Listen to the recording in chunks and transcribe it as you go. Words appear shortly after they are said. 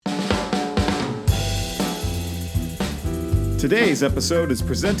Today's episode is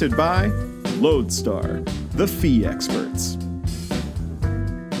presented by Lodestar, the fee experts.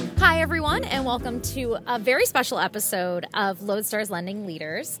 Hi, everyone, and welcome to a very special episode of Lodestar's Lending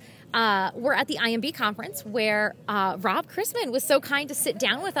Leaders. We're at the IMB conference where Rob Chrisman was so kind to sit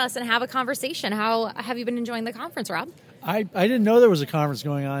down with us and have a conversation. How have you been enjoying the conference, Rob? I didn't know there was a conference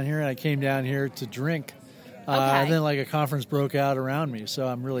going on here, and I came down here to drink. And then a conference broke out around me, so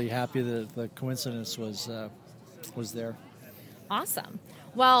I'm really happy that the coincidence was there. Awesome.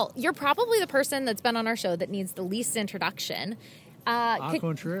 Well, you're probably the person that's been on our show that needs the least introduction.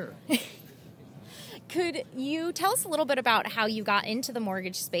 Contraire. Could you tell us a little bit about how you got into the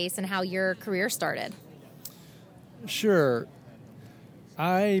mortgage space and how your career started? Sure.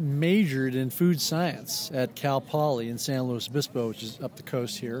 I majored in food science at Cal Poly in San Luis Obispo, which is up the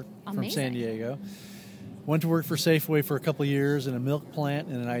coast here from San Diego. Went to work for Safeway for a couple of years in a milk plant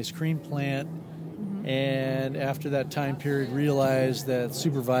and an ice cream plant. And after that time period, realized that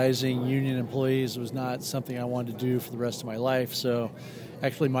supervising union employees was not something I wanted to do for the rest of my life. So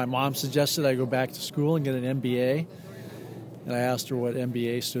actually my mom suggested I go back to school and get an MBA. And I asked her what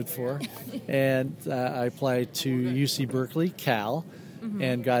MBA stood for. And I applied to UC Berkeley, Cal,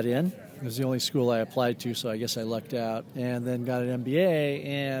 and got in. It was the only school I applied to, so I guess I lucked out. And then got an MBA,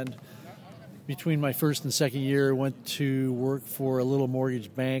 and between my first and second year, went to work for a little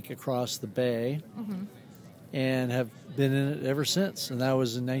mortgage bank across the bay, and have been in it ever since. And that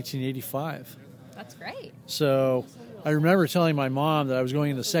was in 1985. That's great. So I remember telling my mom that I was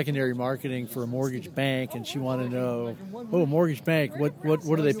going into secondary marketing for a mortgage bank, and she wanted to know, mortgage bank, what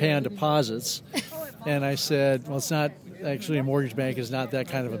do they pay on deposits? And I said, well, it's not actually a mortgage bank is not that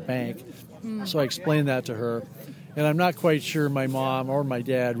kind of a bank. So I explained that to her. And I'm not quite sure my mom or my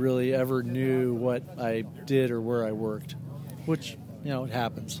dad really ever knew what I did or where I worked, which, it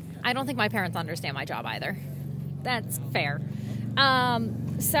happens. I don't think my parents understand my job either. That's fair.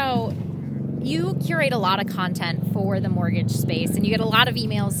 So you curate a lot of content for the mortgage space, and you get a lot of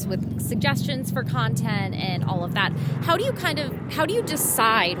emails with suggestions for content and all of that. How do you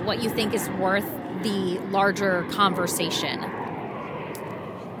decide what you think is worth the larger conversation?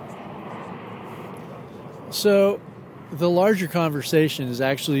 So the larger conversation is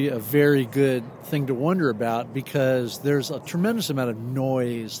actually a very good thing to wonder about, because there's a tremendous amount of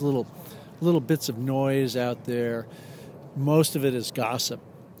noise, little bits of noise out there. Most of it is gossip.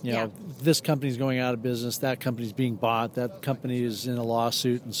 This company's going out of business, that company's being bought, that company is in a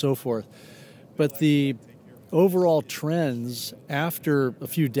lawsuit, and so forth. But the overall trends after a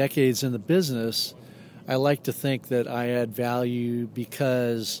few decades in the business, I like to think that I add value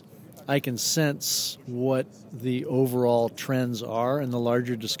because I can sense what the overall trends are and the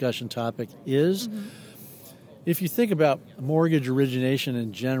larger discussion topic is. If you think about mortgage origination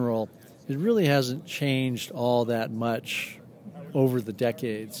in general, it really hasn't changed all that much over the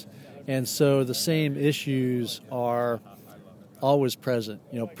decades. And so the same issues are always present.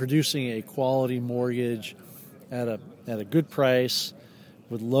 Producing a quality mortgage at a good price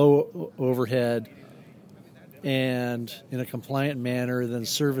with low overhead and in a compliant manner, then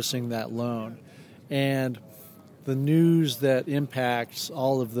servicing that loan. And the news that impacts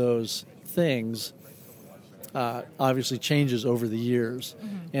all of those things obviously changes over the years.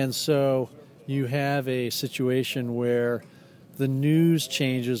 And so you have a situation where the news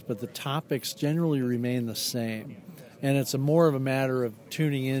changes, but the topics generally remain the same. And it's more of a matter of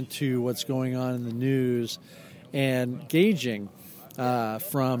tuning into what's going on in the news and gauging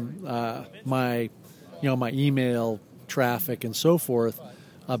from my email traffic and so forth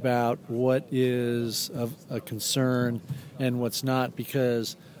about what is of a concern and what's not,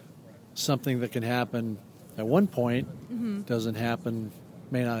 because something that can happen at one point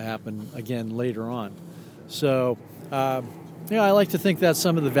may not happen again later on. So, I like to think that's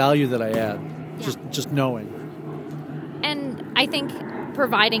some of the value that I add, just knowing. And I think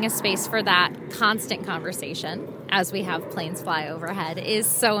providing a space for that constant conversation as we have planes fly overhead is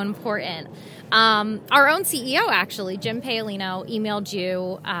so important. Our own CEO, actually, Jim Paolino, emailed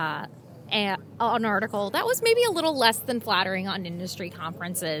you an article that was maybe a little less than flattering on industry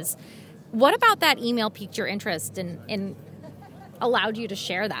conferences. What about that email piqued your interest and allowed you to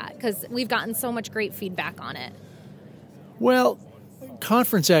share that? Because we've gotten so much great feedback on it. Well,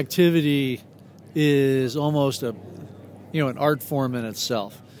 conference activity is almost an art form in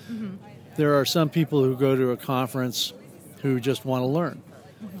itself. There are some people who go to a conference who just want to learn.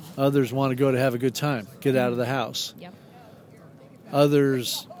 Others want to go to have a good time, get out of the house.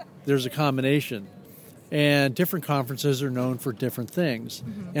 Others, there's a combination. And different conferences are known for different things.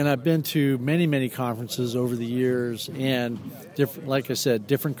 And I've been to many, many conferences over the years, and like I said,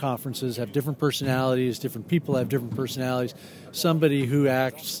 different conferences have different personalities, different people have different personalities. Somebody who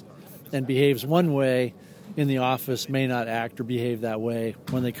acts and behaves one way in the office may not act or behave that way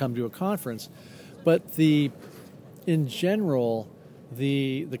when they come to a conference. But in general,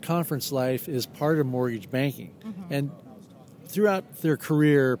 the conference life is part of mortgage banking. And throughout their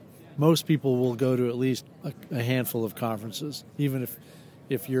career, most people will go to at least a handful of conferences, even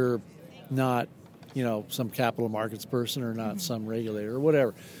if you're not, some capital markets person or not some regulator or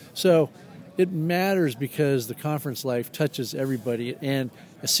whatever. So it matters because the conference life touches everybody. And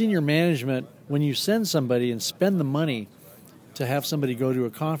as senior management, when you send somebody and spend the money to have somebody go to a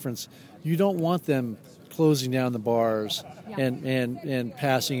conference, you don't want them closing down the bars and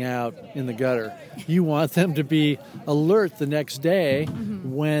passing out in the gutter. You want them to be alert the next day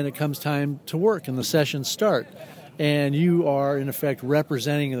when it comes time to work and the sessions start. And you are, in effect,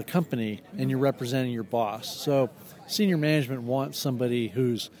 representing the company and you're representing your boss. So senior management wants somebody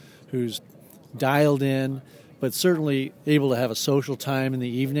who's dialed in, but certainly able to have a social time in the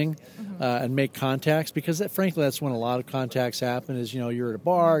evening and make contacts, because frankly that's when a lot of contacts happen. Is you're at a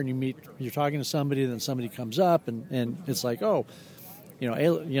bar and you're talking to somebody, and then somebody comes up and it's like,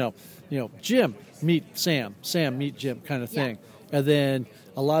 Jim meet Sam meet Jim kind of thing. And then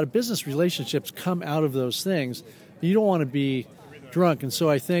a lot of business relationships come out of those things. You don't want to be drunk, and so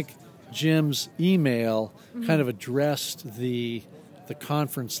I think Jim's email kind of addressed the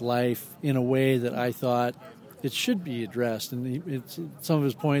conference life in a way that I thought it should be addressed, and some of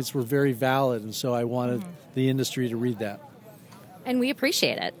his points were very valid, and so I wanted the industry to read that. And we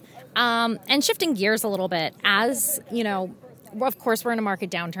appreciate it. And shifting gears a little bit, as of course we're in a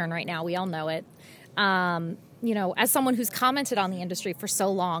market downturn right now. We all know it. As someone who's commented on the industry for so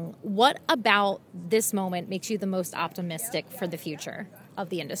long, what about this moment makes you the most optimistic for the future of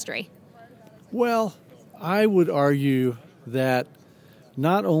the industry? Well, I would argue that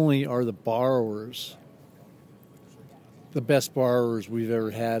not only are the borrowers the best borrowers we've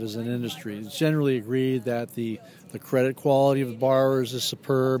ever had as an industry. It's generally agreed that the credit quality of the borrowers is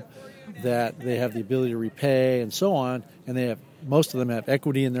superb, that they have the ability to repay and so on, and most of them have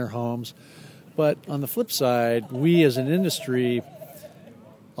equity in their homes. But on the flip side, we as an industry,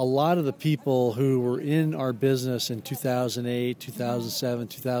 a lot of the people who were in our business in 2008, 2007,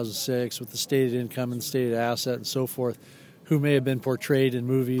 2006 with the stated income and stated asset and so forth, who may have been portrayed in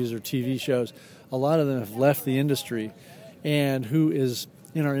movies or TV shows, a lot of them have left the industry. And who is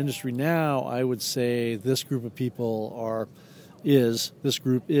in our industry now, I would say this group of people is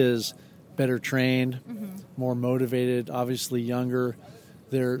better trained, more motivated, obviously younger.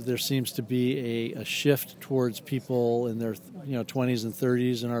 There seems to be a shift towards people in their 20s and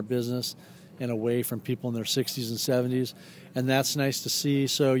 30s in our business and away from people in their 60s and 70s. And that's nice to see.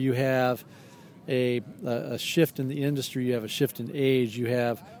 So you have a shift in the industry, you have a shift in age, you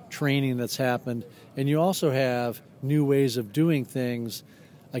have training that's happened, and you also have new ways of doing things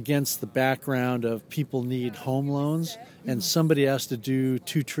against the background of people need home loans, and somebody has to do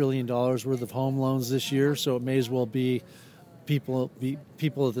 $2 trillion worth of home loans this year, so it may as well be people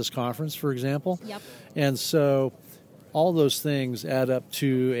at this conference, for example. Yep. And so all those things add up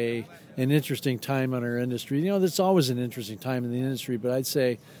to an interesting time in our industry. There's always an interesting time in the industry, but I'd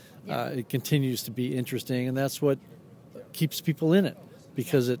say it continues to be interesting, and that's what keeps people in it,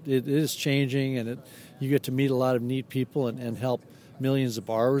 because it is changing, and you get to meet a lot of neat people and help millions of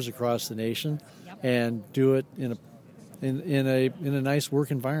borrowers across the nation, and do it in a nice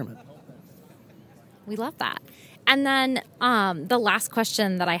work environment. We love that. And then the last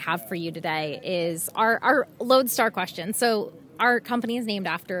question that I have for you today is our Lodestar question. So our company is named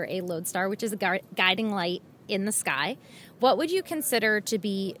after a Lodestar, which is a guiding light in the sky. What would you consider to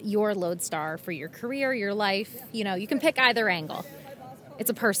be your Lodestar for your career, your life? You can pick either angle.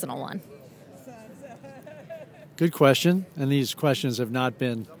 It's a personal one. Good question, and these questions have not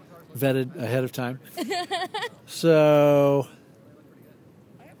been vetted ahead of time. So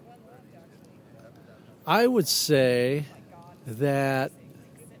I would say that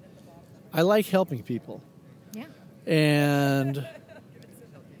I like helping people. Yeah. And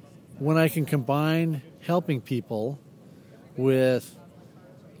when I can combine helping people with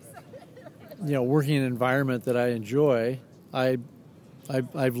working in an environment that I enjoy, I've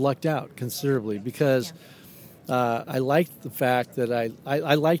lucked out considerably, because I like the fact that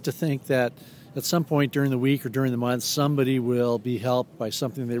I like to think that at some point during the week or during the month, somebody will be helped by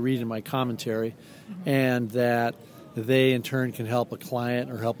something they read in my commentary, and that they in turn can help a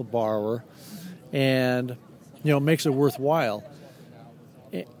client or help a borrower, and it makes it worthwhile.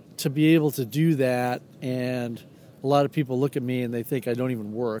 to be able to do that, and a lot of people look at me and they think I don't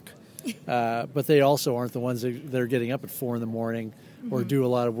even work, but they also aren't the ones that are getting up at 4 in the morning or do a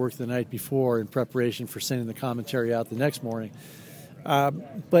lot of work the night before in preparation for sending the commentary out the next morning.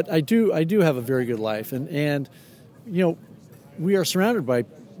 But I do have a very good life, and we are surrounded by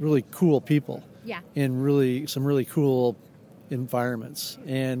really cool people in some really cool environments,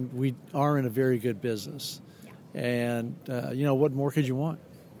 and we are in a very good business. And what more could you want?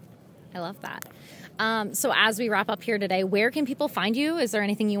 I love that. So as we wrap up here today, where can people find you? Is there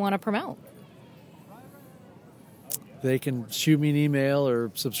anything you want to promote? They can shoot me an email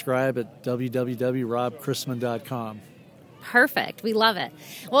or subscribe at www.robchrisman.com. Perfect. We love it.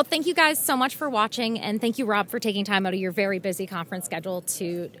 Well, thank you guys so much for watching, and thank you, Rob, for taking time out of your very busy conference schedule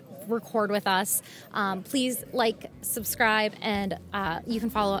to record with us. Please like, subscribe, and you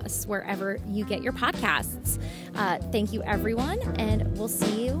can follow us wherever you get your podcasts. Thank you, everyone, and we'll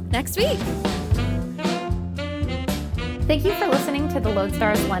see you next week. Thank you for listening to the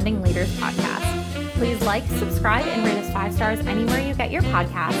Lodestar's Lending Leaders podcast. Please like, subscribe, and rate us 5 stars anywhere you get your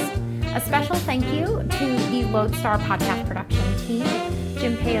podcasts. A special thank you to the Lodestar podcast production team,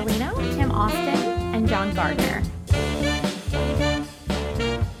 Jim Paolino, Tim Austin, and John Gardner.